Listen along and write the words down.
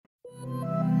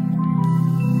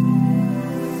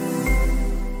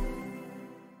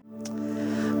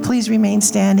please remain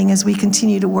standing as we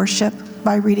continue to worship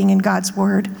by reading in God's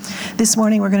Word. This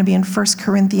morning we're going to be in 1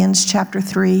 Corinthians chapter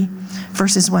 3,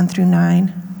 verses 1 through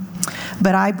 9.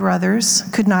 But I, brothers,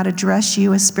 could not address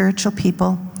you as spiritual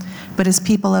people, but as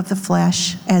people of the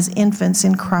flesh, as infants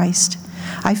in Christ.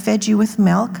 I fed you with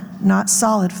milk, not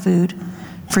solid food,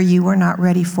 for you were not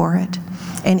ready for it.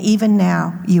 And even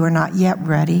now you are not yet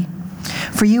ready,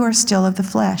 for you are still of the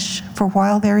flesh. For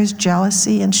while there is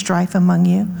jealousy and strife among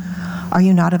you, are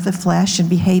you not of the flesh and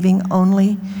behaving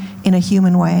only in a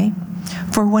human way?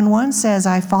 For when one says,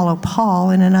 I follow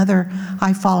Paul, and another,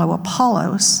 I follow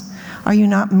Apollos, are you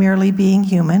not merely being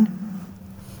human?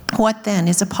 What then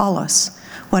is Apollos?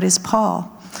 What is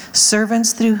Paul?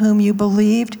 Servants through whom you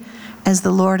believed, as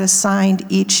the Lord assigned to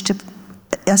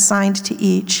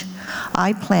each.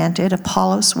 I planted,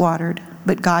 Apollos watered,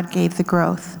 but God gave the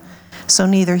growth. So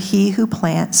neither he who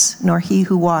plants nor he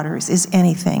who waters is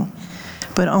anything,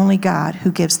 but only God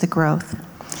who gives the growth.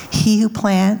 He who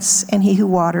plants and he who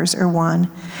waters are one,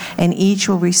 and each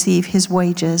will receive his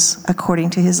wages according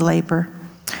to his labor.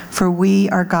 For we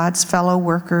are God's fellow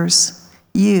workers.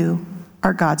 You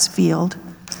are God's field,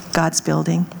 God's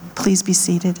building. Please be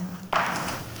seated.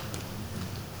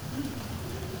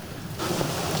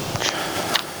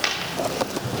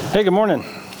 Hey, good morning.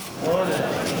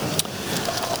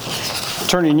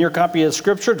 Turn in your copy of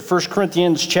Scripture to 1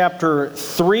 Corinthians chapter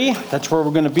 3. That's where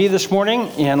we're going to be this morning.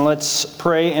 And let's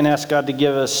pray and ask God to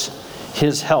give us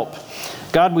his help.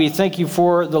 God, we thank you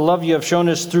for the love you have shown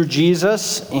us through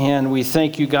Jesus. And we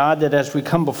thank you, God, that as we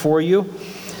come before you,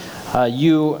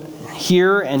 you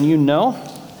hear and you know,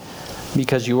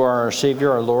 because you are our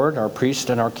Savior, our Lord, our priest,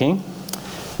 and our King.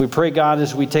 We pray, God,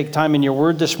 as we take time in your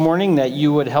word this morning, that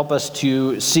you would help us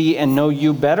to see and know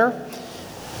you better,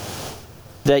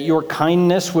 that your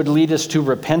kindness would lead us to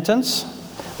repentance,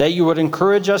 that you would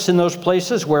encourage us in those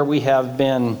places where we have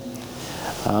been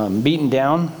beaten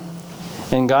down,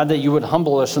 and God, that you would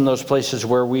humble us in those places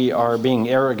where we are being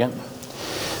arrogant.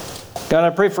 God,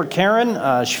 I pray for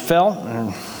Karen. She fell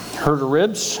and hurt her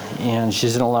ribs, and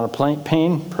she's in a lot of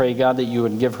pain. Pray, God, that you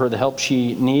would give her the help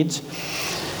she needs.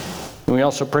 And we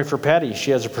also pray for Patty.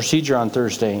 She has a procedure on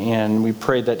Thursday, and we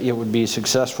pray that it would be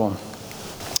successful.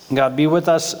 God, be with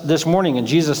us this morning. In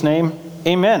Jesus' name,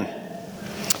 amen.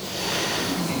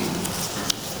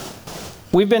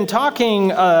 We've been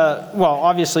talking,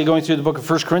 obviously going through the book of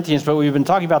 1 Corinthians, but we've been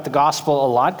talking about the gospel a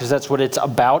lot, because that's what it's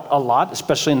about a lot,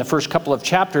 especially in the first couple of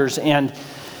chapters. And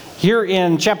here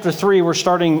in chapter 3, we're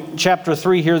starting chapter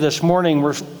 3 here this morning.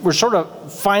 We're sort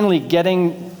of finally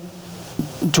getting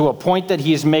to a point that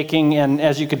he's making, and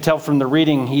as you can tell from the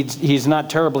reading, he's not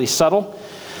terribly subtle.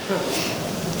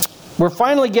 We're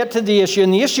finally get to the issue,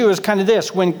 and the issue is kind of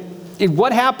this: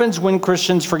 what happens when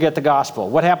Christians forget the gospel?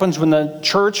 What happens when the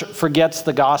church forgets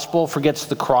the gospel, forgets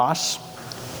the cross?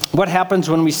 What happens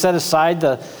when we set aside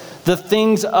the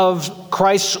things of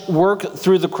Christ's work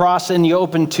through the cross in the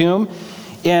open tomb?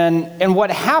 And what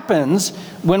happens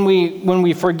when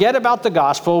we forget about the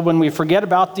gospel, when we forget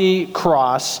about the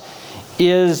cross,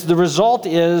 is the result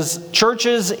is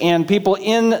churches and people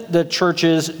in the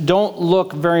churches don't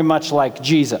look very much like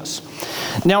Jesus.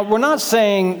 Now, we're not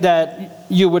saying that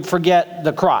you would forget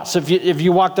the cross. If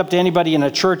you walked up to anybody in a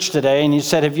church today and you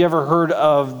said, have you ever heard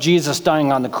of Jesus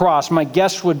dying on the cross? My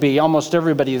guess would be almost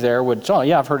everybody there would, oh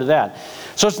yeah, I've heard of that.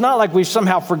 So it's not like we've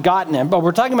somehow forgotten him, but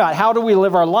we're talking about how do we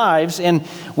live our lives, and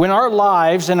when our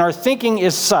lives and our thinking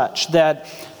is such that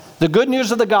the good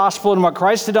news of the gospel and what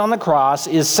Christ did on the cross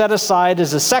is set aside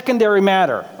as a secondary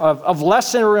matter of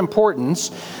lesser importance,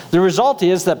 the result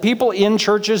is that people in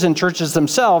churches and churches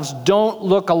themselves don't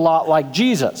look a lot like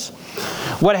Jesus.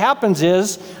 What happens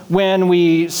is when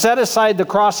we set aside the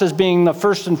cross as being the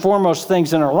first and foremost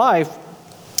things in our life,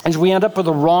 is we end up with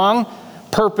the wrong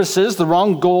purposes, the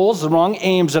wrong goals, the wrong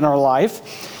aims in our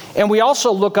life, and we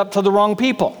also look up to the wrong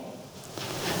people.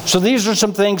 So these are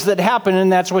some things that happen,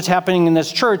 and that's what's happening in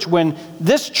this church when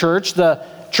this church, the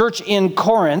church in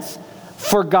Corinth,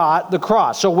 forgot the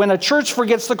cross. So when a church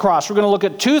forgets the cross, we're going to look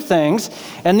at two things,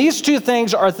 and these two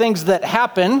things are things that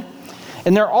happen,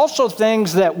 and they're also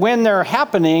things that when they're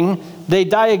happening, they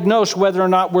diagnose whether or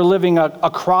not we're living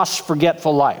a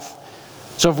cross-forgetful life.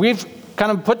 So if we've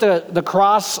kind of put the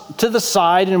cross to the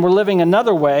side and we're living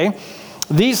another way,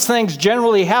 these things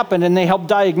generally happen and they help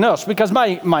diagnose. Because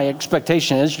my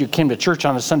expectation is you came to church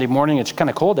on a Sunday morning, it's kind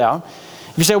of cold out.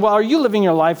 If you say, well, are you living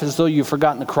your life as though you've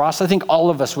forgotten the cross? I think all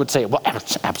of us would say, well,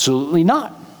 absolutely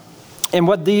not. And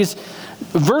what these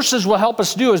verses will help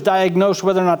us do is diagnose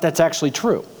whether or not that's actually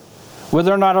true.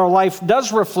 Whether or not our life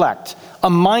does reflect a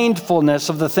mindfulness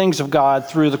of the things of God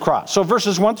through the cross. So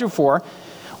verses 1 through 4,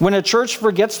 when a church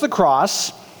forgets the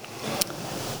cross,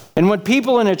 And when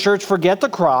people in a church forget the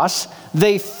cross,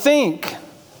 they think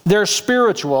they're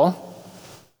spiritual,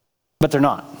 but they're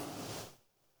not.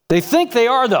 They think they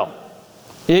are, though.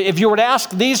 If you were to ask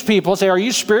these people, say, are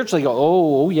you spiritual? They go,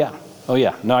 oh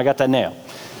yeah. No, I got that nailed.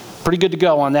 Pretty good to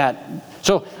go on that.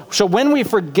 So when we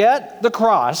forget the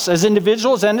cross as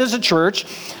individuals and as a church,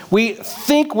 we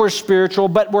think we're spiritual,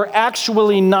 but we're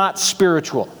actually not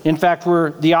spiritual. In fact,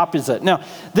 we're the opposite. Now,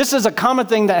 this is a common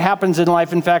thing that happens in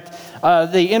life. In fact,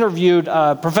 they interviewed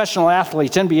professional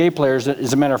athletes, NBA players,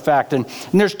 as a matter of fact, and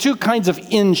there's two kinds of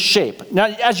in shape. Now,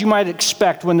 as you might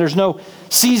expect, when there's no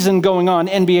season going on,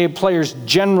 NBA players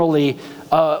generally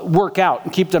work out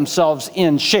and keep themselves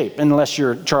in shape. Unless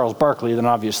you're Charles Barkley, then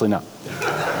obviously not.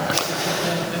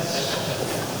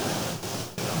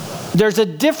 There's a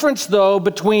difference, though,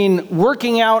 between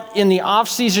working out in the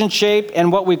off-season shape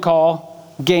and what we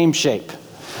call game shape.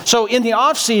 So in the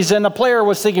off-season, a player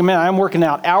was thinking, man, I'm working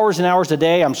out hours and hours a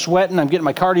day. I'm sweating. I'm getting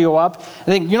my cardio up. I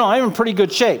think, I'm in pretty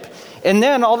good shape. And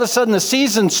then all of a sudden the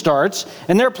season starts,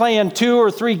 and they're playing 2 or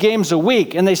 3 games a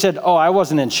week. And they said, oh, I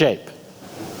wasn't in shape.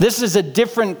 This is a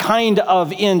different kind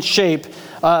of in shape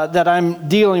that I'm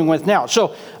dealing with now.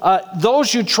 So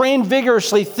those who train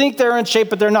vigorously think they're in shape,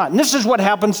 but they're not. And this is what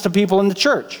happens to people in the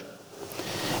church,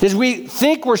 is we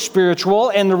think we're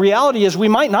spiritual, and the reality is we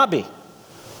might not be.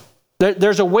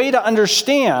 There's a way to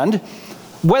understand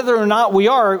whether or not we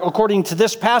are, according to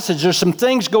this passage. There's some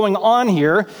things going on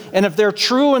here, and if they're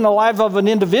true in the life of an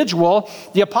individual,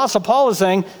 the Apostle Paul is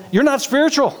saying, you're not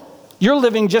spiritual. You're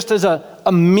living just as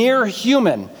a mere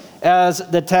human, as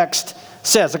the text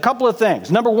says. A couple of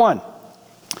things. Number one,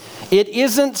 it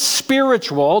isn't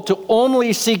spiritual to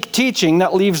only seek teaching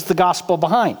that leaves the gospel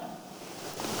behind.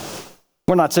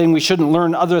 We're not saying we shouldn't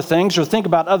learn other things or think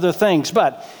about other things,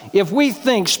 but if we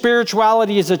think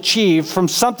spirituality is achieved from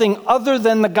something other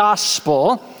than the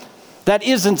gospel, that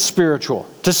isn't spiritual.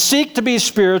 To seek to be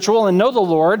spiritual and know the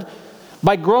Lord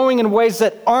by growing in ways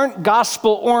that aren't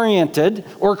gospel-oriented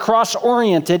or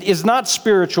cross-oriented is not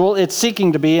spiritual. It's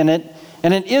seeking to be, and it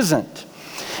isn't.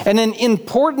 And an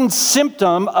important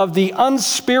symptom of the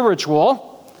unspiritual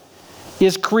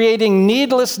is creating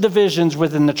needless divisions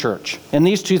within the church. And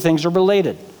these two things are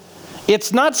related.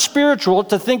 It's not spiritual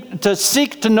to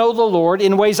seek to know the Lord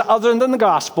in ways other than the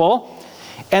gospel.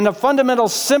 And a fundamental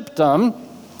symptom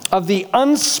of the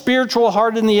unspiritual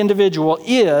heart in the individual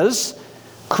is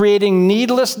creating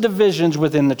needless divisions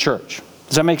within the church.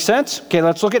 Does that make sense? Okay,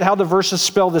 let's look at how the verses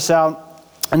spell this out,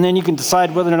 and then you can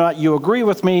decide whether or not you agree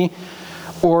with me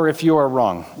or if you are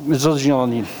wrong. Those you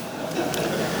only need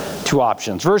 2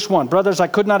 options. Verse 1, brothers, I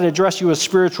could not address you as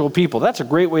spiritual people. That's a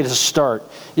great way to start.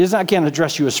 I can't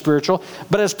address you as spiritual,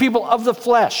 but as people of the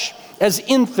flesh, as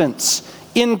infants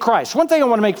in Christ. One thing I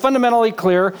want to make fundamentally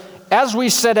clear, as we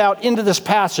set out into this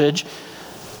passage,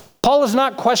 Paul is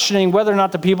not questioning whether or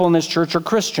not the people in this church are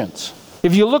Christians.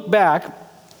 If you look back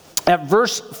at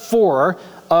verse 4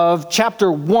 of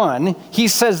chapter 1, he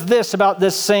says this about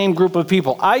this same group of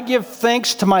people. I give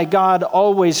thanks to my God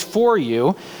always for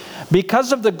you,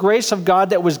 because of the grace of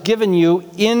God that was given you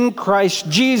in Christ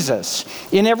Jesus.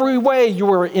 In every way you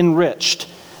were enriched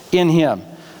in him.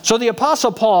 So the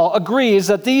Apostle Paul agrees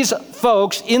that these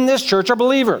folks in this church are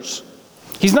believers.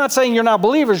 He's not saying you're not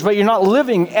believers, but you're not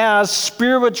living as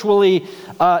spiritually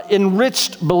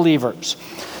enriched believers.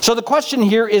 So the question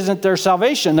here isn't their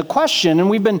salvation. The question, and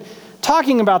we've been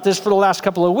talking about this for the last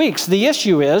couple of weeks, the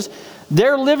issue is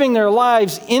they're living their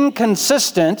lives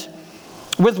inconsistent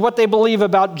with what they believe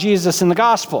about Jesus in the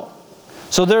gospel.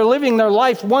 So they're living their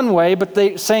life one way, but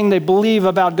they're saying they believe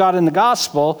about God in the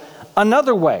gospel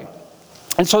another way.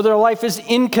 And so their life is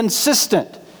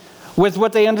inconsistent with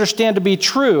what they understand to be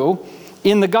true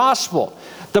in the gospel.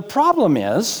 The problem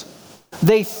is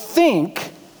they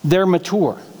think they're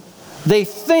mature. They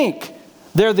think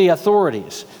they're the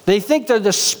authorities. They think they're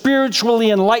the spiritually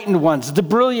enlightened ones, the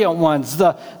brilliant ones,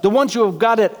 the ones who have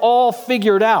got it all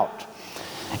figured out.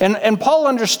 And Paul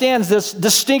understands this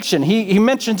distinction. He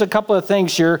mentions a couple of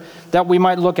things here that we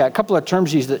might look at, a couple of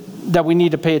terms that we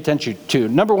need to pay attention to.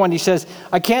 Number one, he says,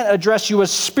 I can't address you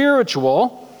as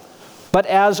spiritual, but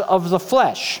as of the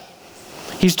flesh.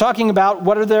 He's talking about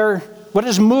what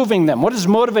is moving them, what is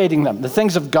motivating them, the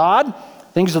things of God,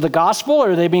 things of the gospel.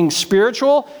 Are they being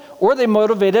spiritual, or are they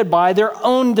motivated by their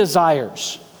own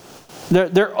desires,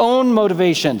 their own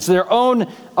motivations, their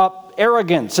own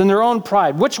arrogance and their own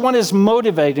pride? Which one is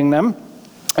motivating them?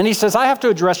 And he says, I have to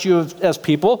address you as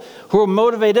people who are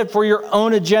motivated for your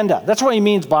own agenda. That's what he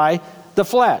means by the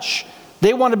flesh.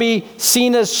 They want to be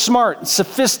seen as smart,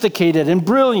 sophisticated, and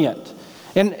brilliant.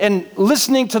 and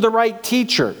listening to the right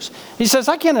teachers. He says,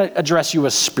 I can't address you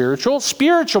as spiritual.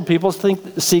 Spiritual people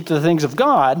seek the things of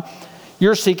God.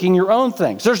 You're seeking your own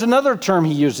things. There's another term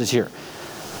he uses here.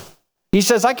 He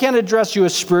says, I can't address you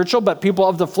as spiritual, but people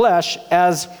of the flesh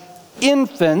as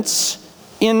infants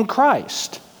in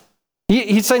Christ.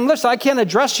 He's saying, listen, I can't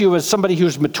address you as somebody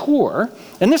who's mature.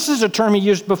 And this is a term he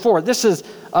used before. This is,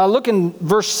 look in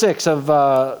verse 6 of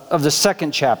the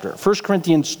second chapter, 1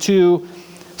 Corinthians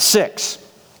 2:6.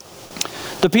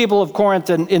 The people of Corinth,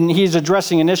 and he's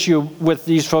addressing an issue with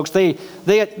these folks, they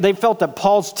felt that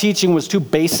Paul's teaching was too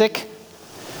basic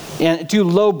and too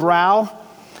lowbrow.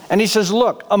 And he says,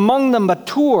 look, among the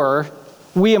mature,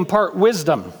 we impart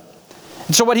wisdom.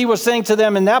 And so what he was saying to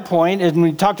them in that point, and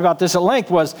we talked about this at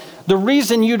length, was the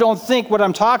reason you don't think what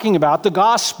I'm talking about, the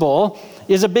gospel,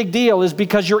 is a big deal is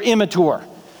because you're immature.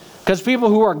 Because people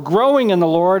who are growing in the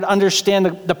Lord understand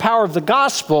the power of the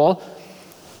gospel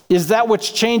is that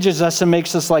which changes us and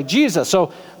makes us like Jesus.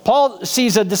 So Paul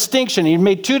sees a distinction. He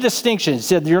made two distinctions. He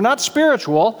said, you're not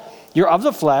spiritual, you're of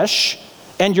the flesh,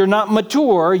 and you're not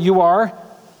mature, you are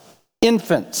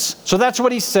infants. So that's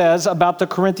what he says about the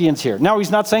Corinthians here. Now, he's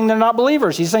not saying they're not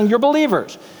believers. He's saying you're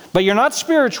believers, but you're not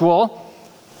spiritual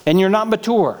and you're not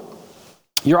mature.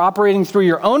 You're operating through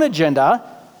your own agenda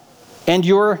and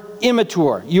you're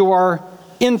immature. You are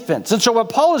infants. And so what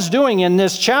Paul is doing in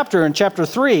this chapter, in chapter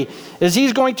 3, is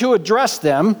he's going to address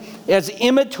them as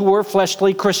immature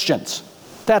fleshly Christians.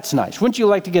 That's nice. Wouldn't you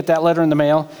like to get that letter in the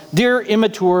mail? Dear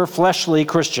immature fleshly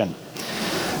Christian.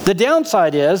 The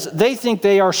downside is they think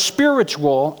they are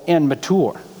spiritual and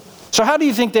mature. So how do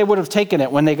you think they would have taken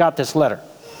it when they got this letter?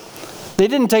 They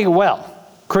didn't take it well,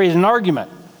 created an argument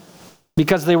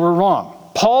because they were wrong.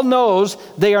 Paul knows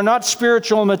they are not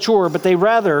spiritual and mature, but they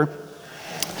rather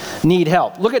need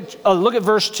help. Look at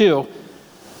verse 2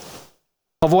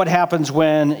 of what happens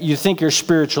when you think you're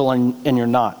spiritual and you're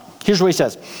not. Here's what he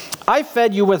says. I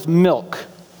fed you with milk,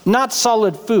 not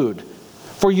solid food,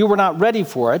 for you were not ready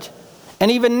for it. And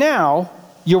even now,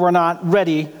 you are not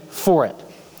ready for it.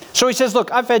 So he says,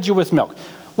 look, I fed you with milk.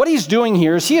 What he's doing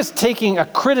here is he is taking a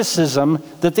criticism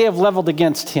that they have leveled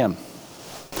against him.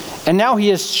 And now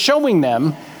he is showing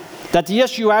them that the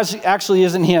issue actually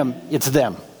isn't him, it's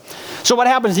them. So what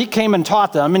happens, he came and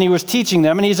taught them, and he was teaching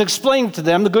them, and he's explaining to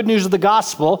them the good news of the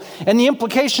gospel and the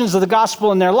implications of the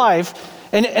gospel in their life.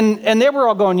 And they were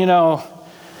all going, you know,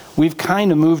 we've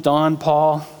kind of moved on,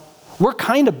 Paul. We're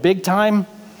kind of big time.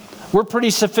 We're pretty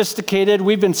sophisticated.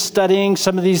 We've been studying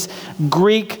some of these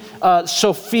Greek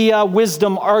Sophia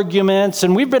wisdom arguments,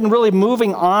 and we've been really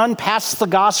moving on past the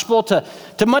gospel to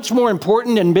much more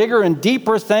important and bigger and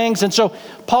deeper things. And so,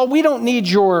 Paul, we don't need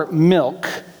your milk.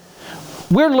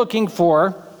 We're looking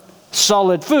for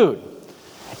solid food.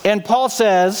 And Paul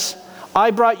says,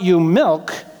 I brought you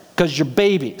milk because you're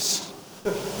babies.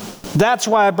 That's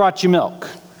why I brought you milk.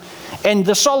 And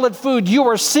the solid food you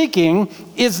are seeking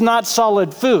is not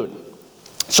solid food.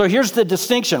 So here's the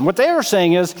distinction. What they are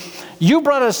saying is, you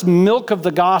brought us milk of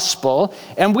the gospel,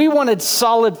 and we wanted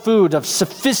solid food of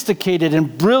sophisticated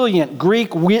and brilliant Greek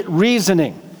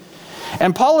reasoning.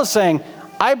 And Paul is saying,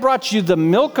 I brought you the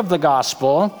milk of the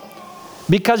gospel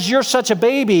because you're such a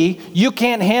baby, you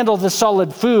can't handle the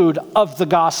solid food of the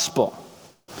gospel.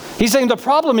 He's saying the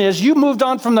problem is you moved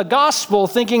on from the gospel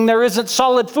thinking there isn't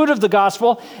solid food of the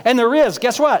gospel, and there is.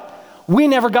 Guess what? We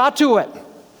never got to it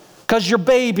because you're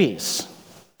babies.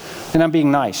 And I'm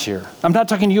being nice here. I'm not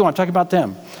talking to you, I'm talking about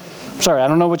them. Sorry, I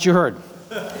don't know what you heard.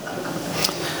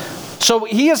 So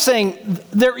he is saying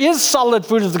there is solid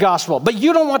food of the gospel, but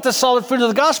you don't want the solid food of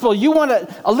the gospel. You want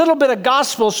a little bit of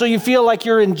gospel so you feel like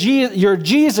you're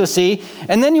Jesus-y,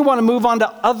 and then you want to move on to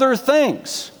other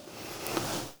things.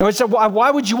 And we said, why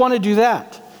would you want to do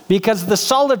that? Because the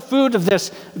solid food of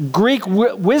this Greek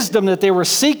wisdom that they were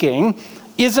seeking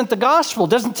isn't the gospel.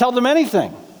 It doesn't tell them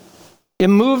anything. It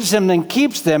moves them and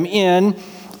keeps them in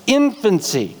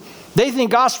infancy. They think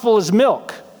gospel is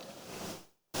milk.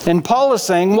 And Paul is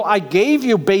saying, well, I gave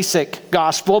you basic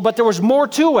gospel, but there was more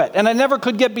to it, and I never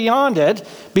could get beyond it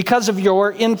because of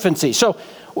your infancy. So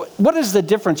what is the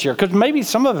difference here? Because maybe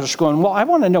some of us are going, well, I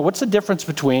want to know what's the difference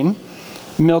between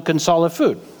milk and solid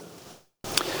food.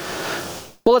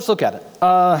 Well, let's look at it.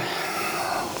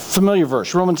 Familiar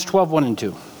verse, Romans 12, 1 and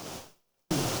 2.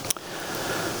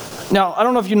 Now, I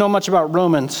don't know if you know much about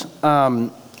Romans.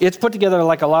 It's put together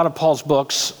like a lot of Paul's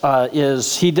books.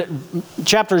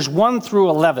 Chapters 1 through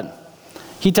 11.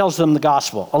 He tells them the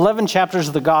gospel. 11 chapters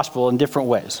of the gospel in different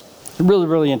ways. Really,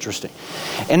 really interesting.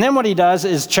 And then what he does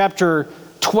is chapter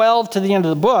 12 to the end of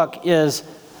the book is,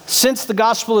 since the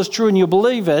gospel is true and you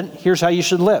believe it, here's how you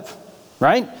should live,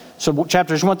 right? So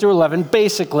chapters 1 through 11,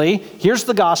 basically, here's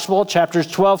the gospel, chapters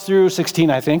 12 through 16,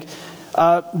 I think.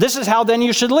 This is how then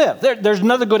you should live. There's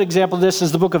another good example of this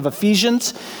is the book of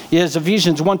Ephesians. Is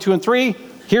Ephesians 1, 2, and 3.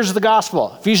 Here's the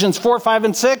gospel. Ephesians 4, 5,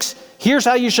 and 6. Here's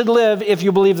how you should live if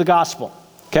you believe the gospel.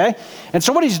 Okay? And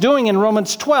so what he's doing in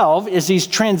Romans 12 is he's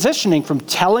transitioning from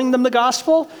telling them the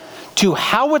gospel to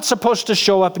how it's supposed to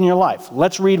show up in your life.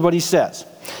 Let's read what he says.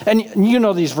 And you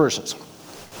know these verses.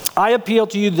 I appeal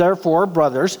to you, therefore,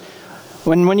 brothers.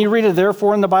 When you read a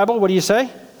therefore in the Bible, what do you say?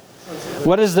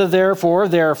 What is the therefore?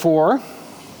 Therefore.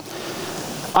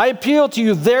 I appeal to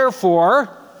you, therefore,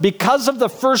 because of the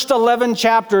first 11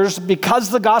 chapters, because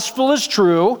the gospel is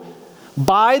true,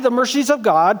 by the mercies of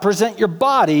God, present your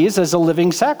bodies as a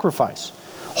living sacrifice,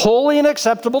 holy and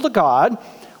acceptable to God,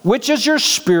 which is your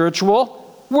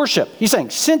spiritual worship. He's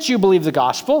saying, since you believe the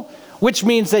gospel, which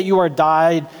means that you are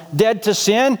dead to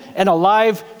sin and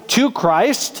alive to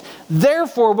Christ,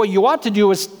 therefore what you ought to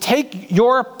do is take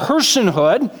your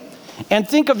personhood and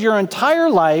think of your entire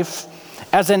life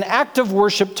as an act of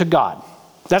worship to God.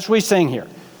 That's what he's saying here.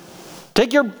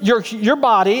 Take your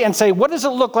body and say, what does it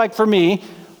look like for me,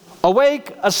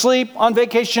 awake, asleep, on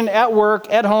vacation, at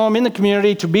work, at home, in the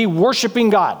community, to be worshiping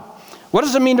God? What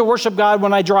does it mean to worship God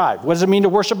when I drive? What does it mean to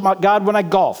worship God when I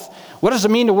golf? What does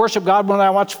it mean to worship God when I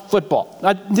watch football?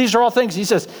 These are all things. He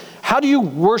says, how do you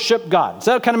worship God? Does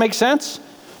that kind of make sense?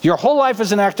 Your whole life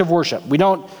is an act of worship. We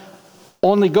don't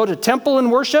only go to temple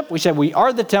and worship. We say we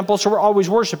are the temple, so we're always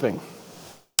worshiping.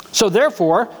 So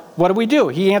therefore, what do?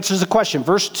 He answers the question.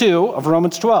 Verse 2 of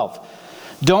Romans 12.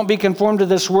 Don't be conformed to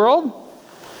this world.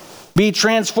 Be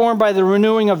transformed by the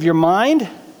renewing of your mind,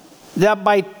 that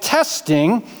by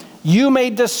testing you may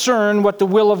discern what the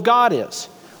will of God is,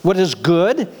 what is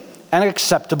good and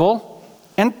acceptable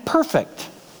and perfect.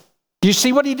 Do you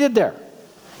see what he did there?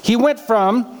 He went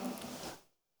from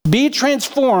be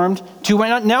transformed to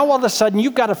now all of a sudden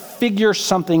you've got to figure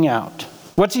something out.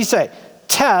 What's he say?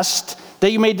 Test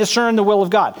that you may discern the will of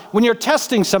God. When you're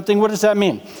testing something, what does that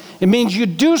mean? It means you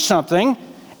do something,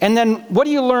 and then what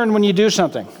do you learn when you do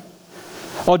something?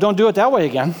 Oh, don't do it that way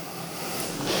again.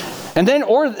 And then,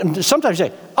 or sometimes you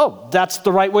say, oh, that's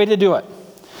the right way to do it.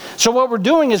 So what we're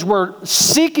doing is we're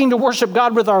seeking to worship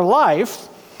God with our life,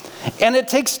 and it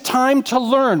takes time to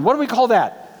learn. What do we call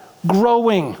that?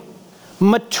 Growing,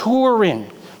 maturing.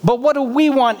 But what do we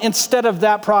want instead of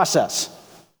that process?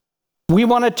 We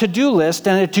want a to-do list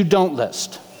and a to-don't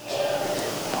list.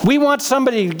 We want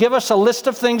somebody to give us a list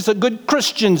of things that good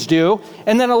Christians do,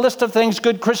 and then a list of things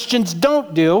good Christians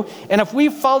don't do. And if we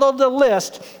follow the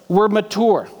list, we're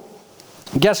mature.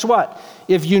 Guess what?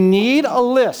 If you need a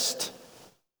list,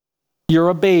 you're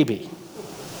a baby.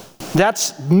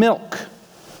 That's milk.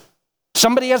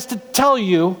 Somebody has to tell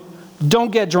you,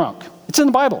 don't get drunk. It's in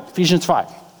the Bible, Ephesians 5.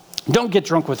 Don't get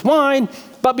drunk with wine,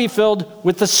 but be filled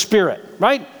with the Spirit,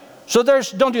 right? So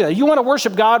don't do that. You want to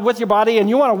worship God with your body, and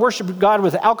you want to worship God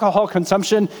with alcohol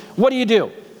consumption. What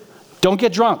do? Don't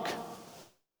get drunk.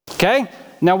 Okay?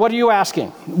 Now, what are you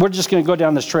asking? We're just going to go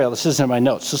down this trail. This isn't in my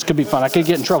notes. This could be fun. I could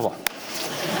get in trouble.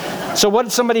 So what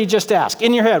did somebody just ask?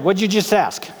 In your head, what did you just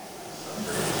ask?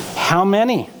 How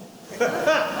many?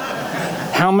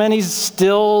 How many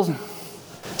still?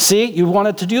 See, you want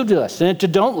a to-do list and a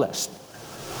to-don't list.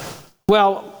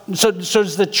 Well, so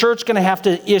is the church going to have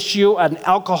to issue an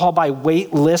alcohol by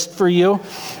weight list for you?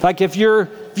 Like if you're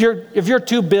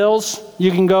 2 bills,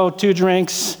 you can go 2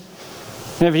 drinks.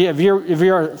 If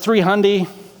you're 300,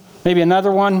 maybe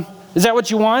another one. Is that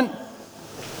what you want?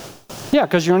 Yeah,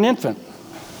 because you're an infant.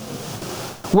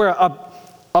 Where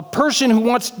a person who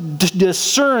wants to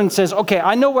discern says, okay,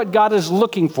 I know what God is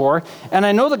looking for, and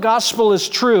I know the gospel is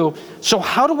true, so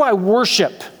how do I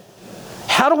worship?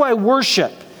 How do I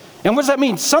worship? And what does that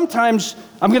mean? Sometimes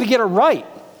I'm going to get it right.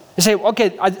 I say,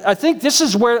 okay, I think this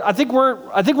is where, I think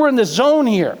we're in the zone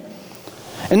here.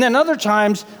 And then other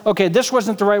times, okay, this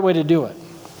wasn't the right way to do it.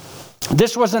 I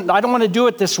don't want to do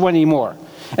it this way anymore.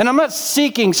 And I'm not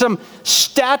seeking some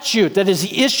statute that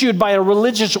is issued by a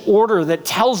religious order that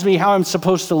tells me how I'm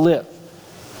supposed to live.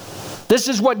 This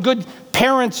is what good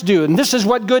parents do, and this is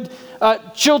what good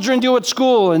children do at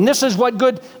school, and this is what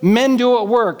good men do at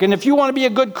work. And if you want to be a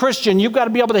good Christian, you've got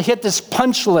to be able to hit this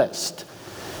punch list.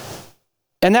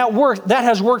 And that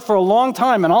has worked for a long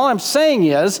time. And all I'm saying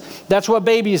is that's what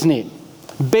babies need.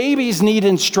 Babies need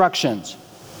instructions.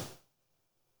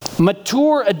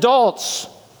 Mature adults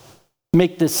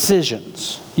make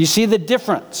decisions. You see the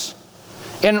difference?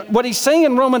 And what he's saying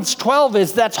in Romans 12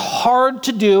 is that's hard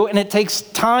to do, and it takes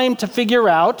time to figure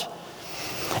out.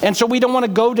 And so we don't want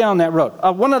to go down that road.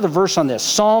 One other verse on this,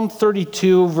 Psalm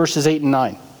 32, verses 8 and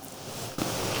 9.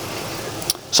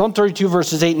 Psalm 32,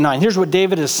 verses 8 and 9. Here's what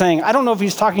David is saying. I don't know if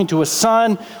he's talking to his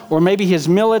son or maybe his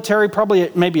military, probably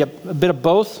maybe a bit of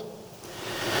both.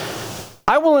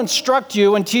 I will instruct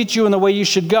you and teach you in the way you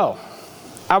should go.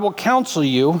 I will counsel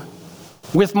you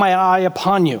with my eye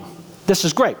upon you. This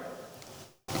is great.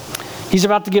 He's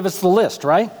about to give us the list,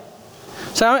 right?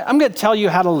 So I'm going to tell you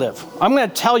how to live. I'm going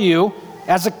to tell you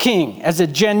as a king, as a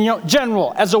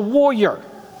general, as a warrior.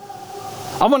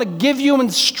 I want to give you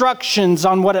instructions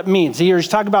on what it means. Here he's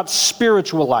talking about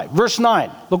spiritual life. Verse 9,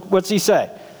 look, what's he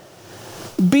say?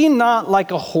 Be not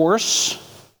like a horse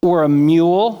or a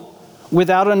mule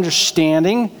without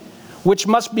understanding, which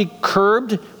must be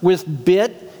curbed with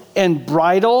bit and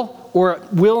bridle, or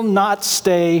it will not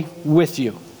stay with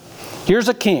you. Here's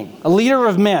a king, a leader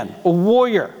of men, a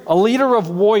warrior, a leader of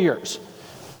warriors,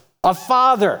 a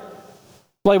father.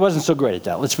 Well, he wasn't so great at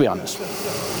that, let's be honest.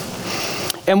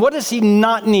 And what does he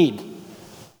not need?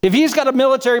 If he's got a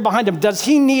military behind him, does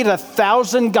he need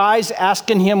 1,000 guys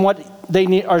asking him what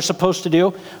they are supposed to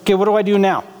do? Okay, what do I do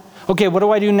now? Okay, what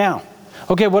do I do now?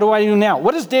 Okay, what do I do now?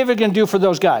 What is David going to do for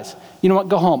those guys? You know what?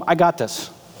 Go home. I got this.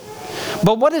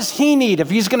 But what does he need if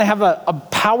he's going to have a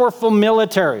powerful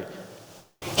military?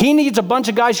 He needs a bunch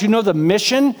of guys who know the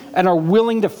mission and are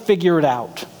willing to figure it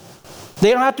out. They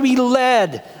don't have to be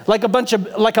led like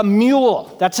a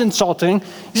mule. That's insulting.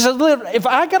 He says, if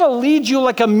I got to lead you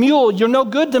like a mule, you're no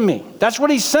good to me. That's what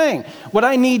he's saying. What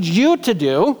I need you to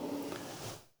do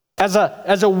as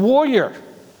a warrior,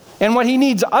 and what he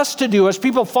needs us to do as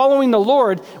people following the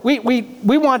Lord, we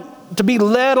want to be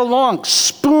led along,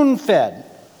 spoon-fed.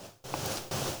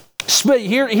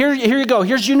 Here you go.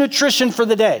 Here's your nutrition for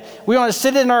the day. We want to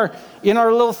sit in our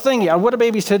little thingy. What do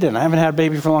babies sit in? I haven't had a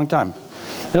baby for a long time.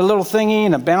 Their little thingy,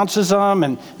 and it bounces them,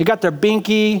 and you got their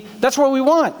binky. That's what we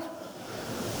want.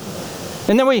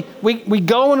 And then we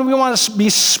go and we want to be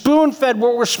spoon-fed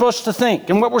what we're supposed to think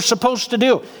and what we're supposed to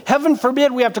do. Heaven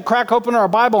forbid we have to crack open our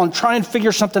Bible and try and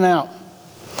figure something out.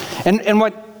 And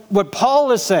what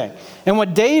Paul is saying and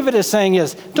what David is saying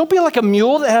is, don't be like a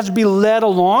mule that has to be led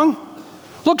along.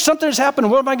 Look, something's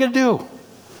happened. What am I going to do?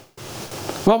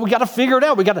 Well, we got to figure it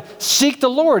out. We got to seek the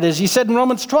Lord, as he said in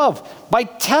Romans 12, by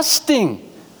testing.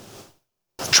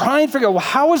 Try and figure out, well,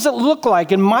 how does it look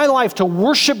like in my life to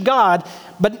worship God,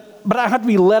 but I have to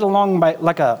be led along by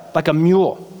like a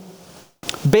mule.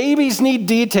 Babies need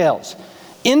details.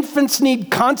 Infants need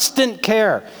constant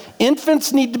care.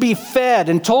 Infants need to be fed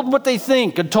and told what they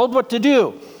think and told what to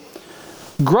do.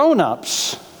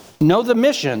 Grown-ups know the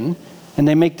mission and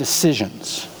they make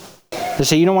decisions. They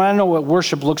say, you know what, I know what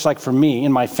worship looks like for me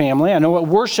and my family. I know what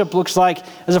worship looks like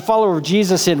as a follower of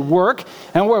Jesus in work,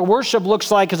 and what worship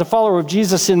looks like as a follower of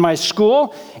Jesus in my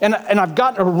school. And I've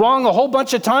gotten it wrong a whole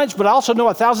bunch of times, but I also know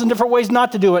 1,000 different ways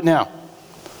not to do it now.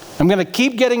 I'm going to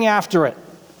keep getting after it.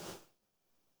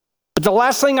 But the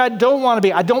last thing I don't want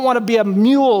to be a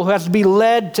mule who has to be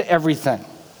led to everything.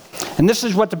 And this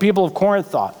is what the people of Corinth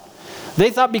thought. They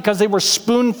thought because they were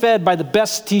spoon-fed by the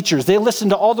best teachers, they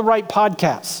listened to all the right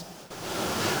podcasts.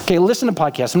 Okay, listen to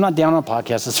podcasts. I'm not down on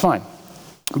podcasts. It's fine.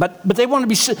 But they want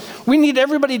to be, we need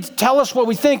everybody to tell us what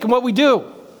we think and what we do.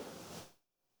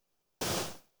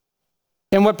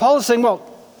 And what Paul is saying, well,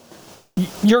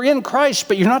 you're in Christ,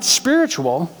 but you're not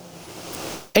spiritual.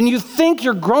 And you think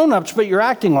you're grown-ups, but you're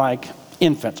acting like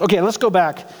infants. Okay, let's go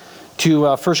back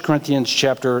to 1 Corinthians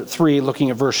chapter 3, looking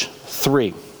at verse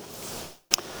 3.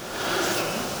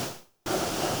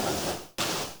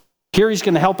 Here he's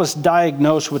going to help us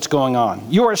diagnose what's going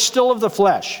on. You are still of the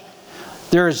flesh.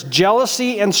 There is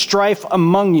jealousy and strife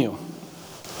among you.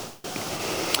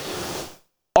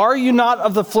 Are you not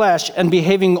of the flesh and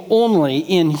behaving only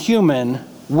in human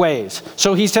ways?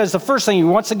 So he says the first thing, he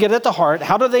wants to get at the heart.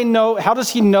 How do they know? How does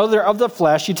he know they're of the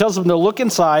flesh? He tells them to look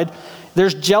inside.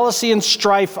 There's jealousy and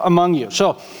strife among you.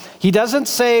 So he doesn't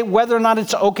say whether or not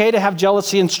it's okay to have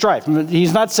jealousy and strife.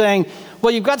 He's not saying,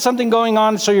 well, you've got something going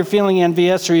on, so you're feeling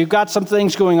envious, or you've got some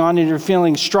things going on and you're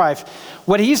feeling strife.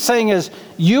 What he's saying is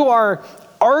you are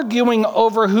arguing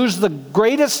over who's the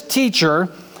greatest teacher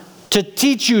to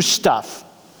teach you stuff.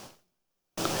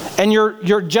 And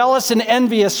you're jealous and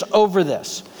envious over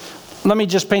this. Let me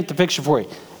just paint the picture for you.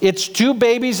 It's two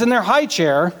babies in their high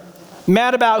chair,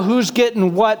 mad about who's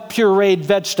getting what pureed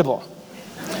vegetable.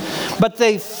 But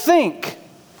they think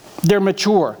they're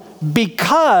mature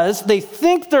because they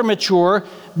think they're mature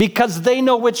because they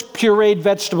know which pureed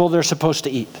vegetable they're supposed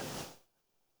to eat.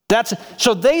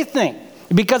 So they think,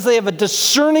 because they have a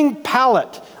discerning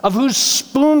palate of who's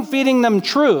spoon-feeding them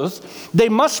truth, they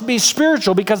must be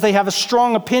spiritual because they have a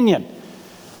strong opinion.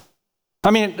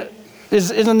 I mean,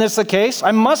 isn't this the case?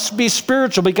 I must be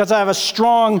spiritual because I have a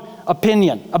strong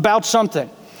opinion about something.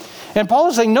 And Paul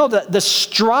is saying, no, the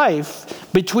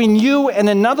strife between you and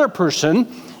another person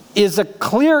is a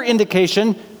clear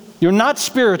indication you're not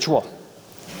spiritual.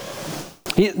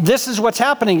 This is what's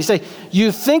happening. You say,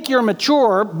 you think you're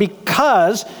mature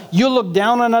because you look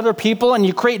down on other people and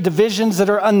you create divisions that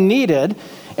are unneeded.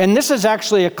 And this is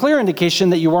actually a clear indication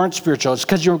that you aren't spiritual. It's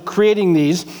because you're creating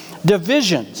these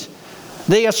divisions.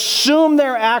 They assume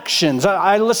their actions.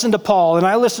 I listen to Paul and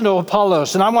I listen to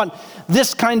Apollos and I want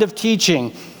this kind of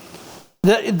teaching.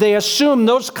 They assume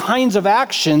those kinds of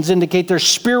actions indicate they're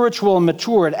spiritual and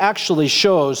mature. It actually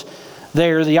shows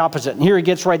they're the opposite. And here he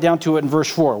gets right down to it in verse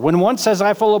 4. When one says,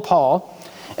 I follow Paul,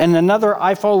 and another,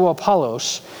 I follow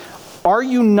Apollos, are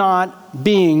you not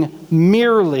being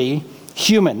merely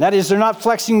human? That is, they're not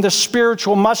flexing the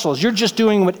spiritual muscles. You're just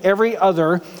doing what every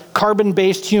other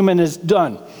carbon-based human has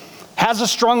done. Has a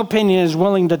strong opinion, is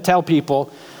willing to tell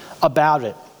people about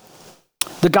it.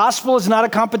 The gospel is not a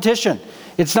competition.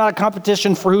 It's not a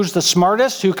competition for who's the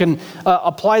smartest, who can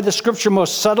apply the scripture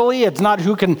most subtly. It's not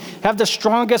who can have the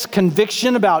strongest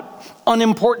conviction about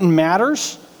unimportant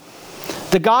matters.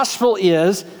 The gospel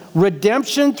is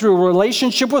redemption through a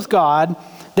relationship with God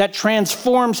that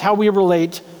transforms how we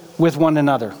relate with one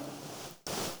another.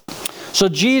 So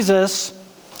Jesus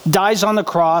dies on the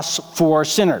cross for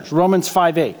sinners. Romans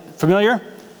 5:8. Familiar?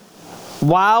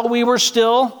 While we were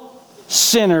still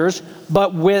sinners,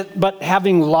 but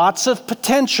having lots of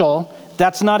potential,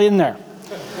 that's not in there.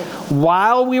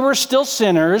 While we were still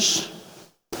sinners,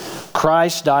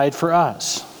 Christ died for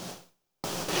us.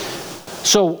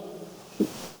 So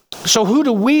who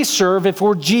do we serve if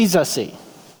we're Jesus-y?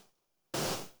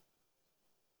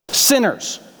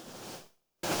 Sinners.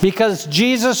 Because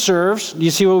Jesus serves, do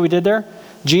you see what we did there?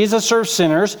 Jesus serves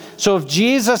sinners. So if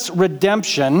Jesus'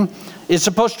 redemption is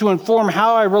supposed to inform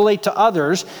how I relate to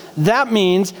others, that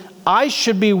means I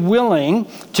should be willing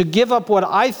to give up what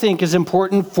I think is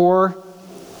important for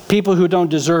people who don't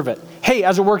deserve it. Hey,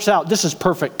 as it works out, this is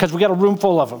perfect because we got a room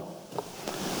full of them.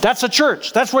 That's a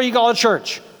church. That's what you call a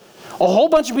church. A whole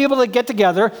bunch of people that get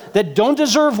together that don't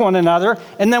deserve one another,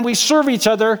 and then we serve each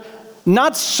other,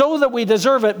 not so that we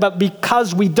deserve it, but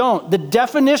because we don't. The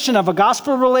definition of a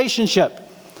gospel relationship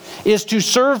is to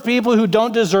serve people who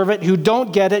don't deserve it, who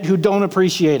don't get it, who don't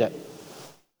appreciate it.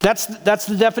 That's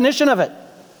the definition of it.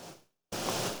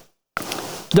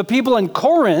 The people in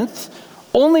Corinth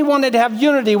only wanted to have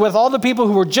unity with all the people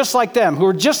who were just like them, who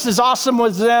were just as awesome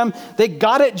as them. They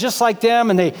got it just like them,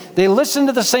 and they listened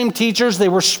to the same teachers. They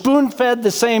were spoon-fed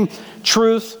the same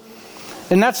truth.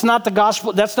 And that's not the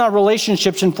gospel. That's not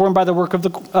relationships informed by the work of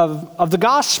the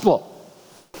gospel.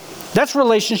 That's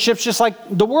relationships just like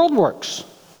the world works,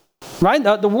 right?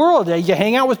 The world, you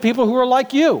hang out with people who are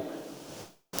like you,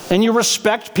 and you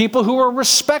respect people who are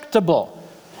respectable,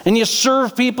 and you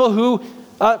serve people who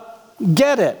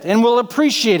get it and will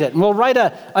appreciate it and will write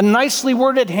a nicely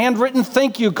worded handwritten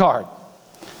thank you card.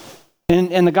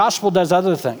 And the gospel does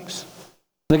other things.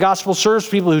 The gospel serves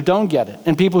people who don't get it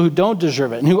and people who don't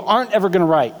deserve it and who aren't ever going to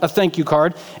write a thank you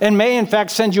card and may in fact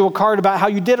send you a card about how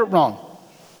you did it wrong.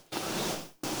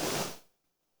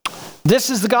 This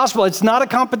is the gospel. It's not a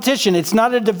competition. It's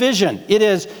not a division. It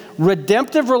is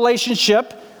redemptive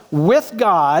relationship with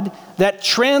God that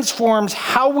transforms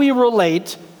how we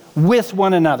relate with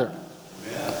one another.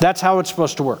 That's how it's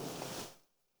supposed to work.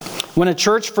 When a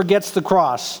church forgets the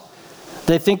cross,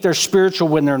 they think they're spiritual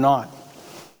when they're not.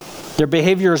 Their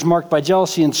behavior is marked by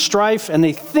jealousy and strife, and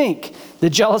they think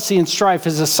that jealousy and strife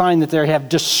is a sign that they have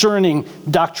discerning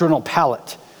doctrinal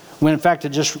palate, when in fact it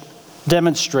just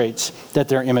demonstrates that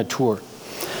they're immature.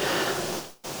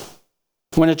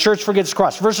 When a church forgets the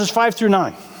cross, verses 5 through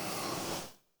 9,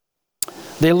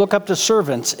 they look up to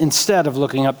servants instead of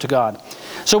looking up to God.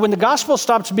 So when the gospel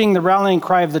stops being the rallying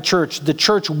cry of the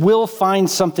church will find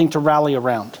something to rally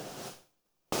around.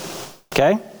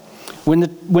 Okay?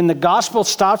 When the gospel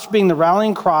stops being the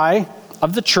rallying cry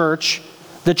of the church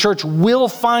will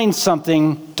find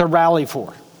something to rally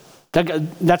for.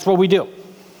 That's what we do.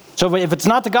 So if it's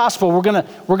not the gospel,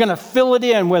 we're gonna fill it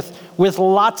in with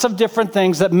lots of different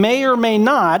things that may or may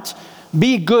not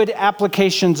be good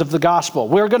applications of the gospel.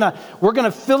 We're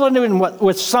gonna fill it in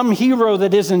with some hero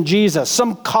that isn't Jesus,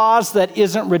 some cause that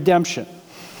isn't redemption.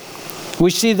 We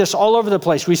see this all over the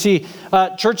place. We see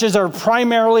churches are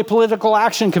primarily political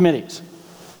action committees.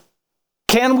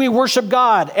 Can we worship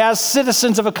God as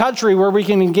citizens of a country where we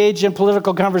can engage in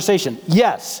political conversation?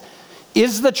 Yes.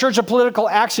 Is the church a political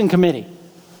action committee?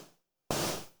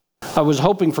 I was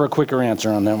hoping for a quicker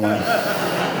answer on that one.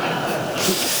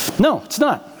 No, it's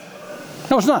not.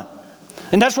 No, it's not.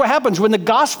 And that's what happens when the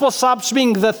gospel stops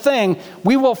being the thing.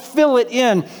 We will fill it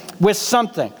in with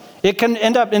something. It can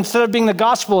end up, instead of being the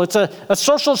gospel, it's a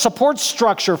social support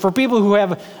structure for people who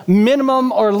have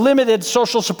minimum or limited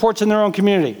social supports in their own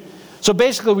community. So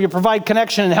basically, we provide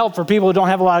connection and help for people who don't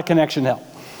have a lot of connection and help.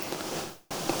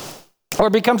 Or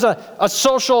it becomes a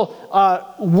social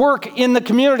work in the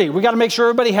community. We got to make sure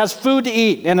everybody has food to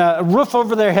eat and a roof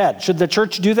over their head. Should the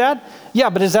church do that? Yeah,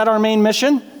 but is that our main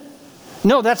mission?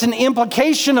 No, that's an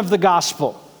implication of the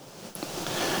gospel.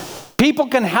 People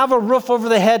can have a roof over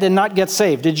the head and not get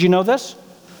saved. Did you know this?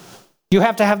 You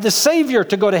have to have the Savior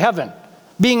to go to heaven.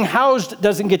 Being housed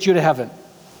doesn't get you to heaven.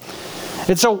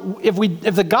 And so if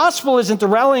the gospel isn't the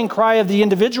rallying cry of the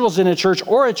individuals in a church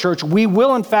or a church, we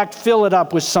will in fact fill it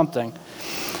up with something.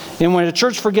 And when a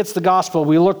church forgets the gospel,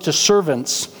 we look to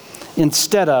servants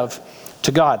instead of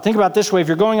to God. Think about it this way. If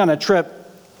you're going on a trip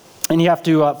and you have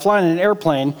to fly in an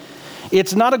airplane,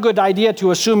 it's not a good idea to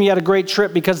assume you had a great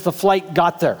trip because the flight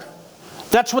got there.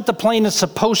 That's what the plane is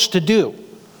supposed to do.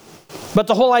 But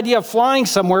the whole idea of flying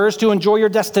somewhere is to enjoy your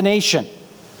destination.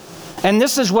 And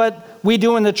this is what we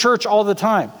do in the church all the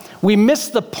time. We miss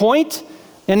the point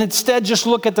and instead just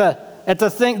look at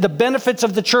the benefits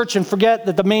of the church and forget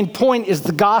that the main point is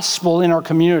the gospel in our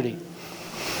community.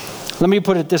 Let me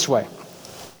put it this way.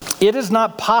 It is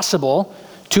not possible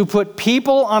to put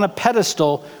people on a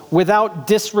pedestal without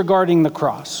disregarding the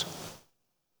cross.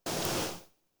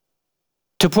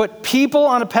 To put people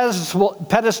on a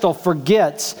pedestal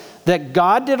forgets that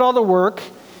God did all the work,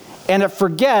 and it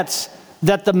forgets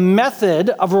that the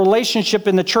method of relationship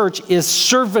in the church is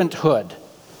servanthood,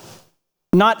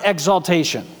 not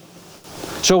exaltation.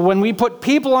 So when we put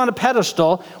people on a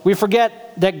pedestal, we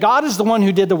forget that God is the one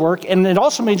who did the work, and it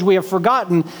also means we have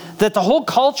forgotten that the whole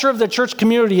culture of the church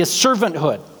community is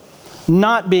servanthood,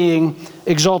 not being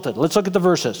exalted. Let's look at the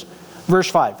verses. Verse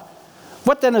 5.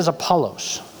 What then is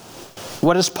Apollos?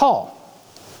 What is Paul?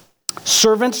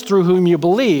 Servants through whom you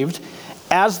believed,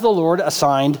 as the Lord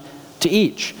assigned to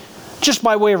each. Just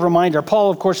by way of reminder, Paul,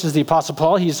 of course, is the Apostle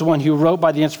Paul. He's the one who wrote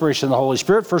by the inspiration of the Holy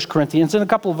Spirit, 1 Corinthians, and a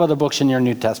couple of other books in your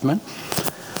New Testament.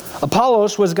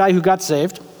 Apollos was a guy who got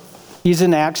saved. He's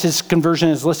in Acts. His conversion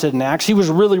is listed in Acts. He was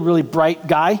a really, really bright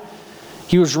guy.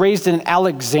 He was raised in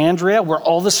Alexandria, where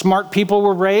all the smart people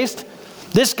were raised.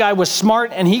 This guy was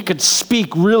smart, and he could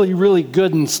speak really, really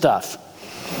good and stuff.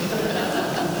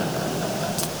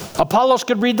 Apollos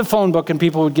could read the phone book, and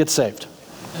people would get saved.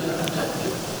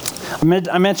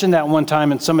 I mentioned that one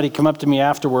time, and somebody came up to me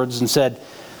afterwards and said,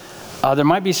 there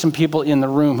might be some people in the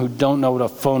room who don't know what a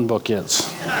phone book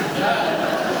is.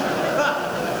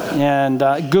 And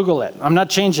Google it. I'm not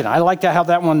changing it. I like how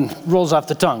that one rolls off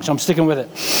the tongue, so I'm sticking with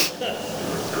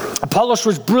it. Apollos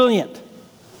was brilliant.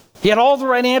 He had all the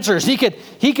right answers. He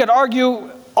could argue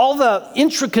all the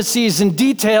intricacies and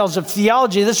details of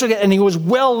theology, and he was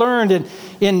well learned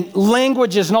in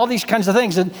languages and all these kinds of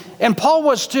things. And Paul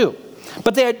was too.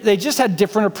 But they just had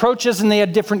different approaches and they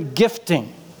had different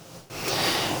gifting.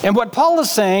 And what Paul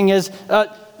is saying is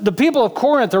the people of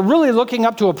Corinth are really looking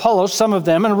up to Apollos, some of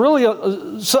them, and really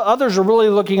others are really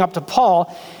looking up to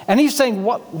Paul. And he's saying,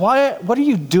 what are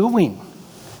you doing?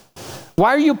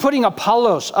 Why are you putting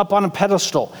Apollos up on a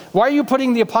pedestal? Why are you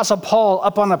putting the Apostle Paul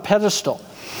up on a pedestal?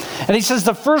 And he says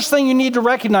the first thing you need to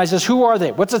recognize is, who are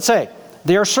they? What's it say?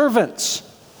 They are servants.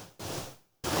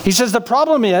 He says the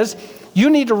problem is, you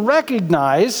need to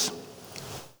recognize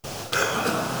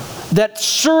that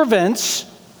servants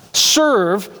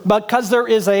serve because there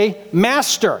is a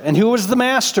master. And who is the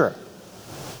master?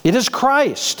 It is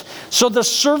Christ. So the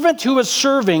servant who is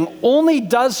serving only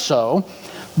does so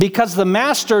because the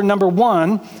master, number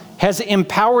one, has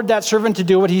empowered that servant to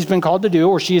do what he's been called to do,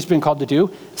 or she has been called to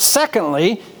do.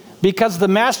 Secondly, because the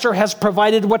master has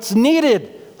provided what's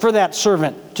needed for that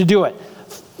servant to do it.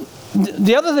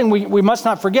 The other thing we must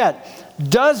not forget,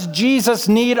 does Jesus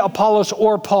need Apollos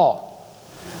or Paul?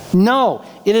 No,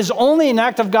 it is only an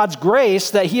act of God's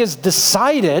grace that he has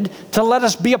decided to let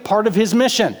us be a part of his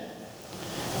mission.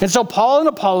 And so Paul and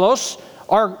Apollos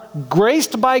are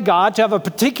graced by God to have a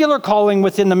particular calling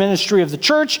within the ministry of the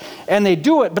church, and they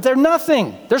do it, but they're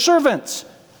nothing. They're servants.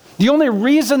 The only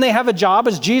reason they have a job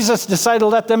is Jesus decided to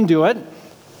let them do it.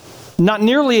 Not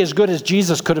nearly as good as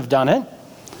Jesus could have done it.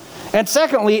 And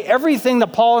secondly, everything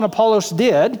that Paul and Apollos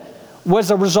did was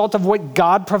a result of what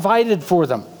God provided for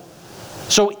them.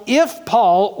 So if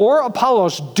Paul or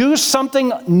Apollos do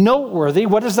something noteworthy,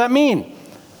 what does that mean?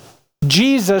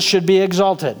 Jesus should be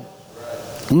exalted.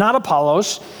 Not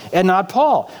Apollos and not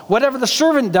Paul. Whatever the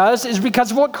servant does is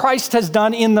because of what Christ has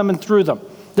done in them and through them.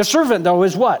 The servant, though,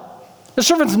 is what? The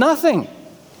servant's nothing.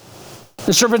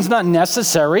 The servant's not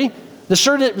necessary. The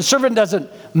servant doesn't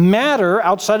matter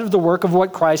outside of the work of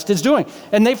what Christ is doing.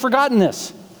 And they've forgotten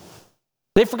this.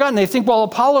 They've forgotten. They think, well,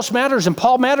 Apollos matters and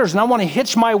Paul matters, and I want to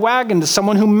hitch my wagon to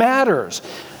someone who matters.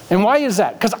 And why is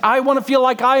that? Because I want to feel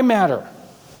like I matter.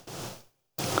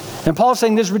 And Paul's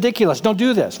saying this is ridiculous. Don't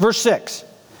do this. Verse 6.